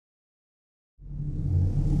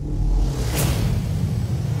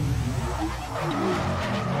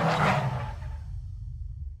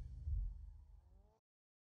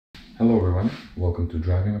Hello everyone, welcome to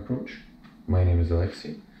Driving Approach. My name is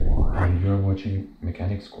Alexei and you're watching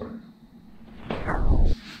Mechanics Corner.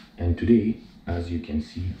 And today, as you can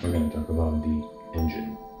see, we're going to talk about the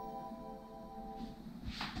engine.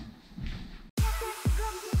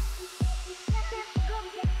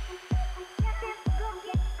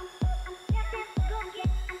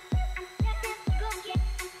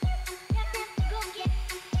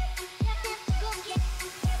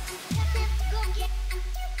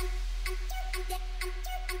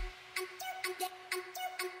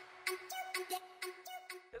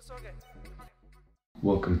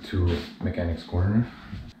 Welcome to Mechanics Corner.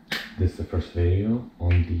 This is the first video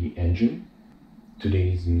on the engine.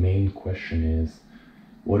 Today's main question is,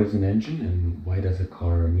 what is an engine and why does a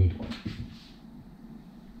car need one?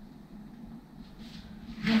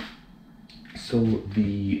 So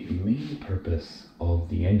the main purpose of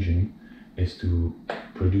the engine is to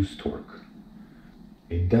produce torque.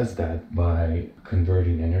 It does that by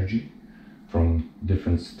converting energy from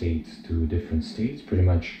different states to different states, pretty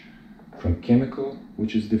much from chemical,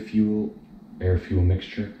 which is the fuel, air-fuel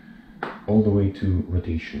mixture, all the way to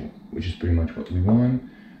rotational, which is pretty much what we want.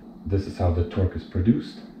 This is how the torque is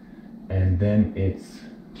produced, and then it's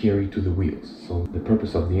carried to the wheels. So the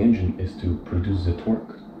purpose of the engine is to produce the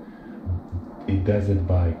torque. It does it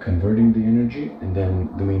by converting the energy, and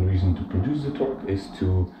then the main reason to produce the torque is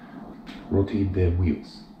to rotate the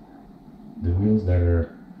wheels that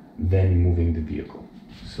are then moving the vehicle.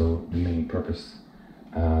 So the main purpose,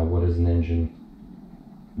 what is an engine?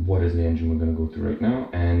 What is the engine we're going to go through right now,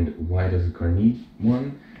 and why does the car need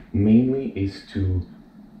one? Mainly is to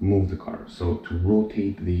move the car, so to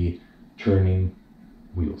rotate the turning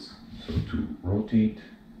wheels. So to rotate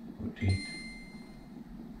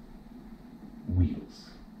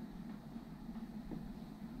wheels.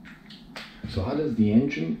 So how does the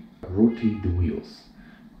engine rotate the wheels?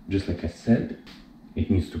 Just like I said, it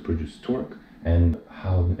needs to produce torque, and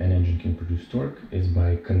how an engine can produce torque is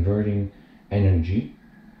by converting energy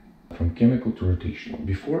from chemical to rotational.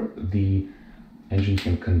 Before the engine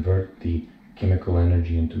can convert the chemical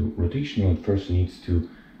energy into rotational, it first needs to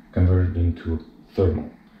convert it into thermal.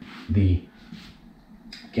 The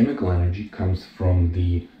chemical energy comes from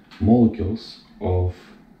the molecules of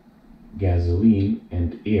gasoline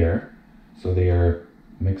and air, so they are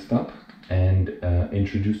mixed up and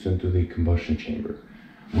introduced into the combustion chamber,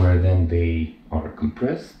 where then they are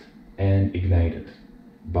compressed and ignited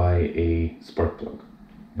by a spark plug,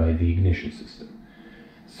 by the ignition system.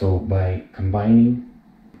 So by combining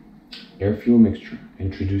air-fuel mixture,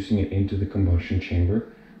 introducing it into the combustion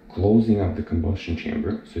chamber, closing up the combustion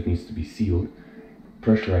chamber, so it needs to be sealed,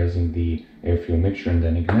 pressurizing the air-fuel mixture and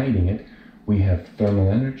then igniting it, we have thermal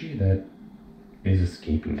energy that is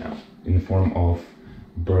escaping now in the form of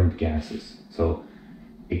burnt gases. So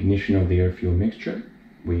ignition of the air-fuel mixture,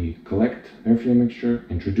 we collect air-fuel mixture,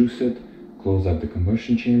 introduce it, close up the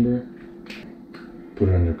combustion chamber, put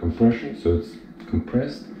it under compression so it's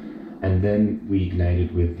compressed, and then we ignite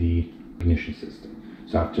it with the ignition system.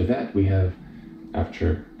 So after that we have,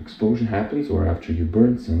 after explosion happens or after you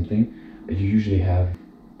burn something, you usually have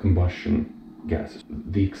combustion gases.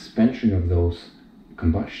 The expansion of those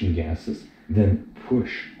combustion gases then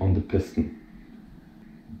push on the piston.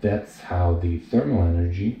 That's how the thermal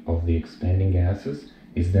energy of the expanding gases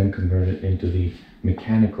is then converted into the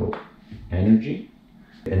mechanical energy.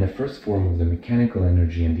 And the first form of the mechanical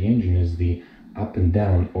energy in the engine is the up and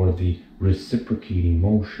down, or the reciprocating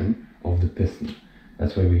motion of the piston.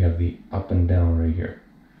 That's why we have the up and down right here.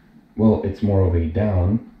 Well, it's more of a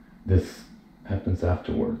down. This happens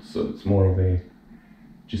afterwards, so it's more of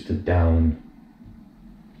just a down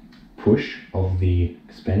push of the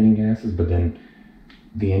expanding gases, but then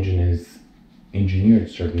the engine is engineered a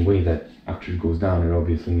certain way that after it goes down, it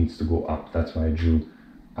obviously needs to go up. That's why I drew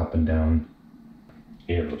up and down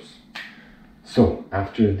arrows. So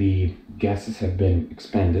after the gases have been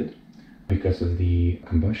expanded because of the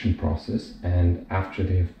combustion process, and after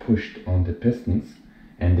they have pushed on the pistons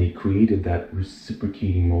and they created that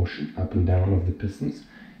reciprocating motion up and down of the pistons,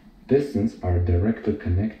 pistons are directly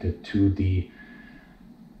connected to the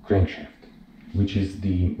crankshaft, which is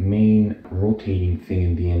the main rotating thing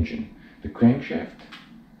in the engine. The crankshaft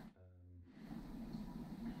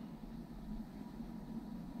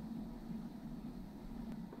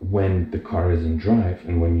when the car is in drive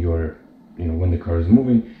and when when the car is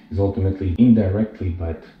moving, is ultimately indirectly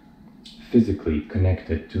but physically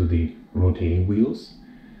connected to the rotating wheels,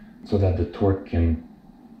 so that the torque can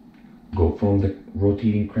go from the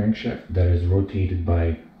rotating crankshaft that is rotated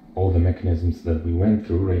by all the mechanisms that we went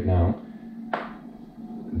through right now,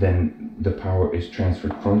 then the power is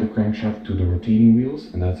transferred from the crankshaft to the rotating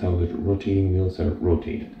wheels, and that's how the rotating wheels are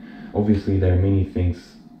rotated. Obviously, there are many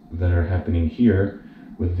things that are happening here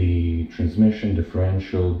with the transmission,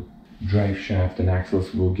 differential, drive shaft, and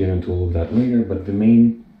axles. We'll get into all of that later, but the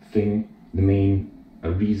main thing, the main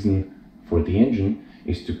reason for the engine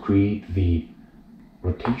is to create the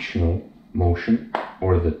rotational motion,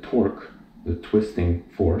 or the torque, the twisting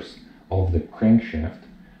force of the crankshaft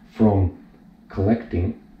from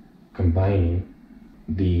combining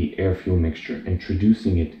the air-fuel mixture,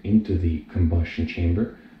 introducing it into the combustion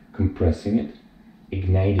chamber, compressing it,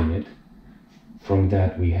 igniting it. From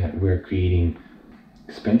that we're creating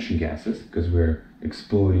expansion gases, because we're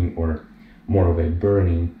exploding, or more of a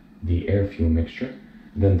burning, the air-fuel mixture.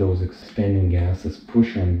 Then those expanding gases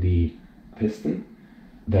push on the piston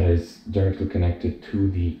that is directly connected to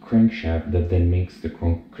the crankshaft, that then makes the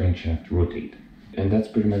crankshaft rotate. And that's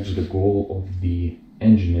pretty much the goal of the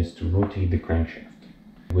engine, is to rotate the crankshaft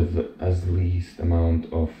with as least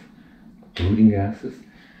amount of polluting gases,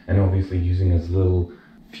 and obviously using as little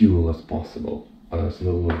fuel as possible, as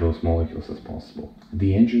little of those molecules as possible.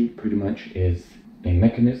 The engine pretty much is a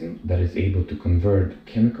mechanism that is able to convert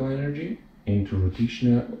chemical energy into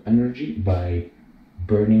rotational energy by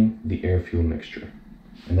burning the air-fuel mixture.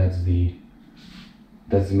 And that's the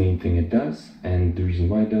main thing it does, and the reason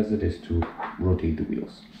why it does it is to rotate the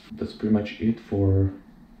wheels. That's pretty much it for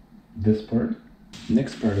this part.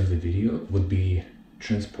 Next part of the video would be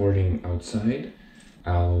transporting outside.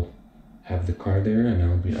 I'll have the car there, and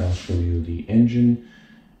I'll show you the engine,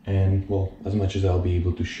 and well, as much as I'll be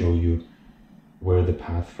able to show you where the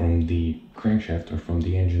path from the crankshaft or from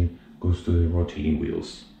the engine goes to the rotating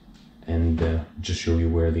wheels, and just show you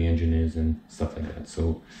where the engine is and stuff like that.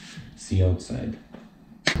 So see you outside.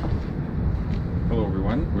 Hello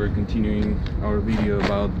everyone, we're continuing our video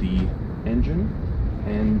about the engine,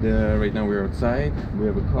 and right now we're outside. We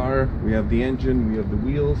have a car, we have the engine, we have the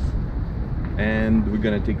wheels, and we're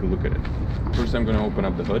gonna take a look at it. First I'm gonna open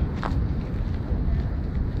up the hood.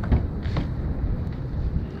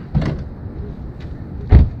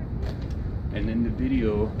 And in the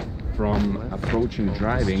video from approaching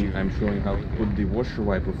driving, I'm showing how to put the washer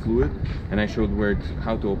wiper fluid, and I showed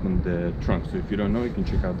how to open the trunk. So if you don't know, you can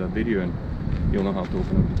check out that video and you'll know how to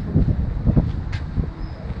open up the trunk.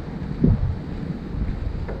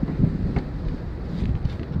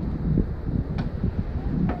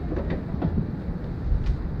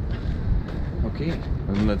 Okay,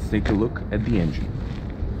 and let's take a look at the engine.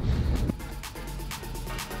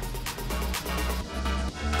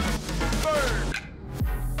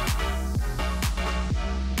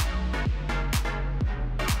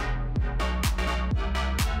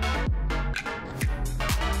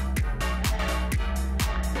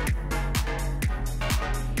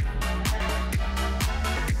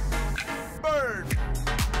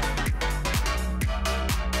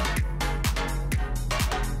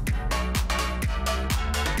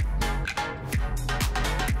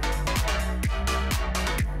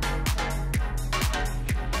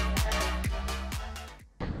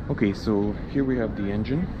 Okay, so here we have the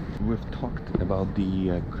engine. We've talked about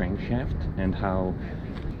the crankshaft and how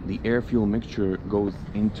the air-fuel mixture goes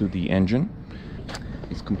into the engine.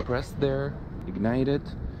 It's compressed there, ignited,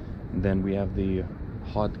 and then we have the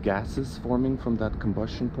hot gases forming from that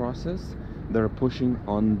combustion process that are pushing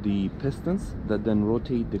on the pistons that then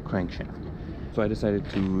rotate the crankshaft. So I decided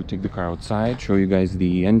to take the car outside, show you guys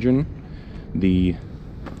the engine.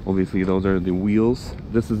 Obviously those are the wheels.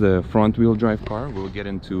 This is a front wheel drive car. We'll get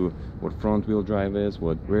into what front wheel drive is,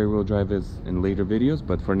 what rear wheel drive is in later videos,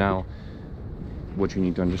 but for now what you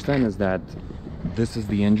need to understand is that this is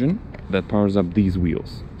the engine that powers up these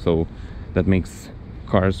wheels. So that makes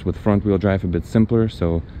cars with front wheel drive a bit simpler,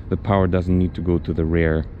 so the power doesn't need to go to the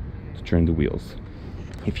rear to turn the wheels.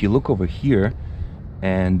 If you look over here,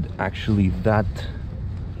 and actually that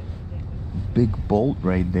big bolt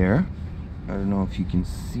right there, I don't know if you can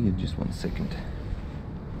see it, just one second.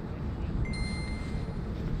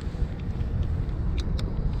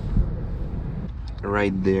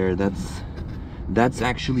 Right there, that's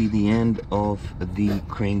actually the end of the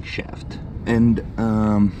crankshaft. And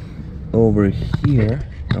over here,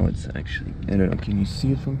 no, it's actually, I don't know, can you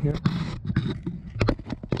see it from here?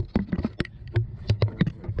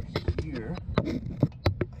 Here,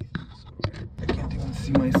 I can't even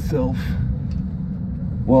see myself.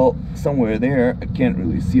 Well, somewhere there, I can't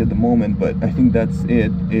really see at the moment, but I think that's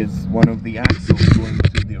it, is one of the axles going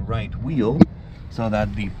to the right wheel, so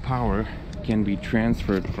that the power can be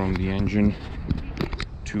transferred from the engine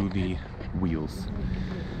to the wheels.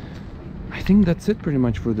 I think that's it pretty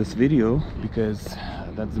much for this video, because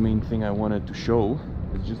that's the main thing I wanted to show.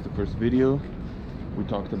 It's just the first video. We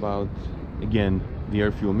talked about, again, the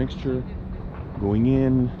air fuel mixture, going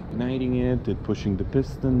in, igniting it, pushing the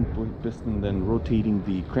piston then rotating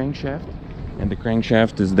the crankshaft, and the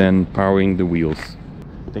crankshaft is then powering the wheels.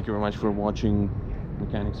 Thank you very much for watching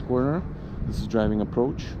Mechanics Corner. This is Driving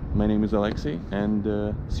Approach. My name is Alexei, and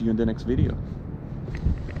see you in the next video.